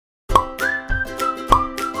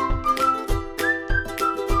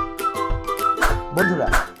বন্ধুরা,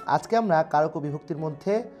 আজকে আমরা কারক ও বিভক্তির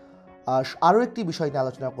মধ্যে আরও একটি বিষয় নিয়ে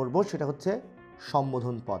আলোচনা করব, সেটা হচ্ছে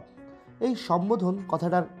সম্বোধন পদ। এই সম্বোধন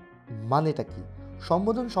কথাটার মানেটা কি?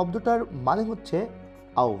 সম্বোধন শব্দটার মানে হচ্ছে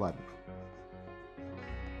আহ্বান।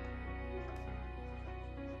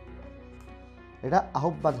 এটা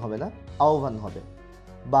আহ্বান হবে না, আহ্বান হবে,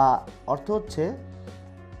 বা অর্থ হচ্ছে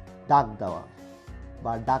ডাক দেওয়া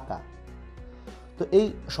বা ডাকা। তো এই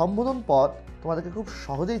সম্বোধন পদ তোমাদেরকে খুব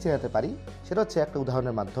সহজেই চেনাতে পারি, সেটা হচ্ছে একটা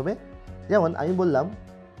উদাহরণের মাধ্যমে। যেমন আমি বললাম,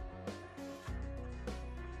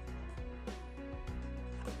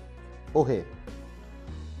 ওহে,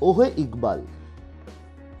 ওহে ইকবাল।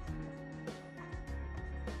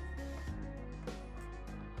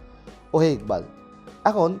 ওহে ইকবাল।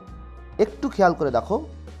 এখন একটু খেয়াল করে দেখো,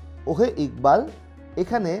 ওহে ইকবাল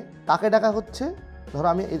এখানে কাকে ডাকা হচ্ছে? ধরো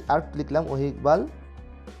আমি আর লিখলাম, ওহে ইকবাল,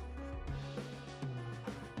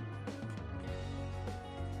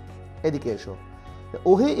 এদিকে এসো।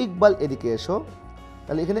 ওহে ইকবাল এদিকে এসো,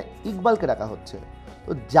 তাহলে এখানে ইকবালকে ডাকা হচ্ছে।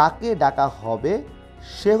 তো যাকে ডাকা হবে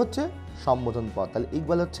সে হচ্ছে সম্বোধন পদ, তাহলে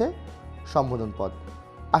ইকবাল হচ্ছে সম্বোধন পদ।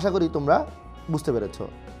 আশা করি তোমরা বুঝতে পেরেছ।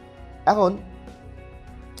 এখন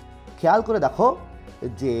খেয়াল করে দেখো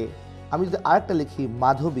যে আমি যদি আরেকটা লিখি,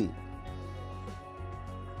 মাধবী,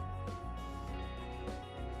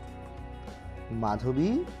 মাধবী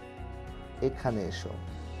এখানে এসো।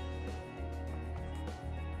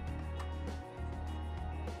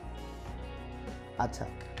 আচ্ছা,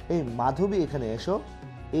 এই মাধবী এখানে এসো,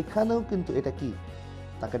 এখানেও কিন্তু এটা কি?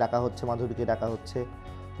 তাকে ডাকা হচ্ছে, মাধবীকে ডাকা হচ্ছে।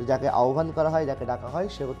 যাকে আহ্বান করা হয়, যাকে ডাকা হয়,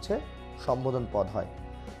 সে হচ্ছে সম্বোধন পদ হয়।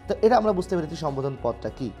 তো এটা আমরা বুঝতে পেরেছি সম্বোধন পদটা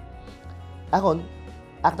কি। এখন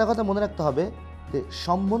একটা কথা মনে রাখতে হবে যে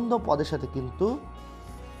সম্বন্ধ পদের সাথে কিন্তু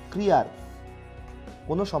ক্রিয়ার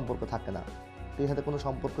কোনো সম্পর্ক থাকে না, ক্রিয়ার সাথে কোনো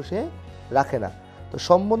সম্পর্ক সে রাখে না। তো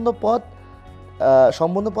সম্বন্ধ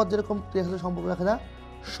পদ যেরকম ক্রিয়ার সাথে সম্পর্ক রাখে না,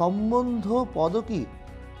 সম্বন্ধ পদও কি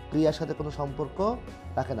ক্রিয়ার সাথে কোনো সম্পর্ক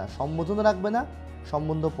রাখে না। সম্বোধনও রাখবে না,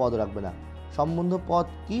 সম্বন্ধ পদও রাখবে না। সম্বন্ধ পদ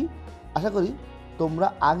কি আশা করি তোমরা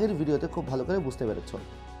আগের ভিডিওতে খুব ভালো করে বুঝতে পেরেছ।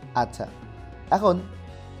 আচ্ছা, এখন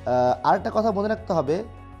আরেকটা কথা মনে রাখতে হবে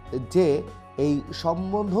যে এই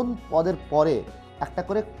সম্বোধন পদের পরে একটা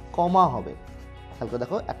করে কমা হবে। খেয়াল করে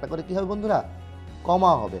দেখো, একটা করে কি হবে বন্ধুরা?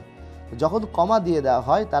 কমা হবে। যখন কমা দিয়ে দেওয়া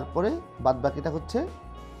হয় তারপরে বাদবাকিটা হচ্ছে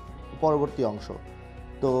পরবর্তী অংশ।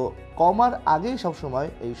 তো কমার আগেই সবসময়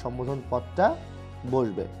এই সম্বোধন পদটা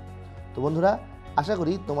বসবে। তো বন্ধুরা, আশা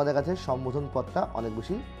করি তোমাদের কাছে সম্বোধন পদটা অনেক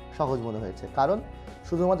বেশি সহজ মনে হয়েছে, কারণ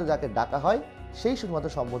শুধুমাত্র যাকে ডাকা হয় সেই শুধুমাত্র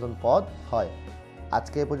সম্বোধন পদ হয়।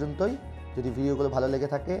 আজকে এ পর্যন্তই। যদি ভিডিওগুলো ভালো লেগে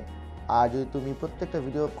থাকে আর যদি তুমি প্রত্যেকটা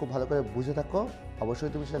ভিডিও খুব ভালো করে বুঝে থাকো,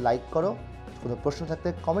 অবশ্যই তুমি সেটা লাইক করো। কোনো প্রশ্ন থাকলে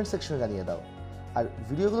কমেন্ট সেকশনে জানিয়ে দাও। আর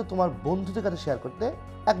ভিডিওগুলো তোমার বন্ধুদের কাছে শেয়ার করতে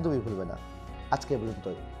একদমই ভুলবে না। আজকে এ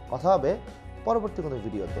পর্যন্তই, কথা হবে পরবর্তী কোনো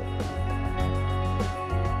ভিডিওতে।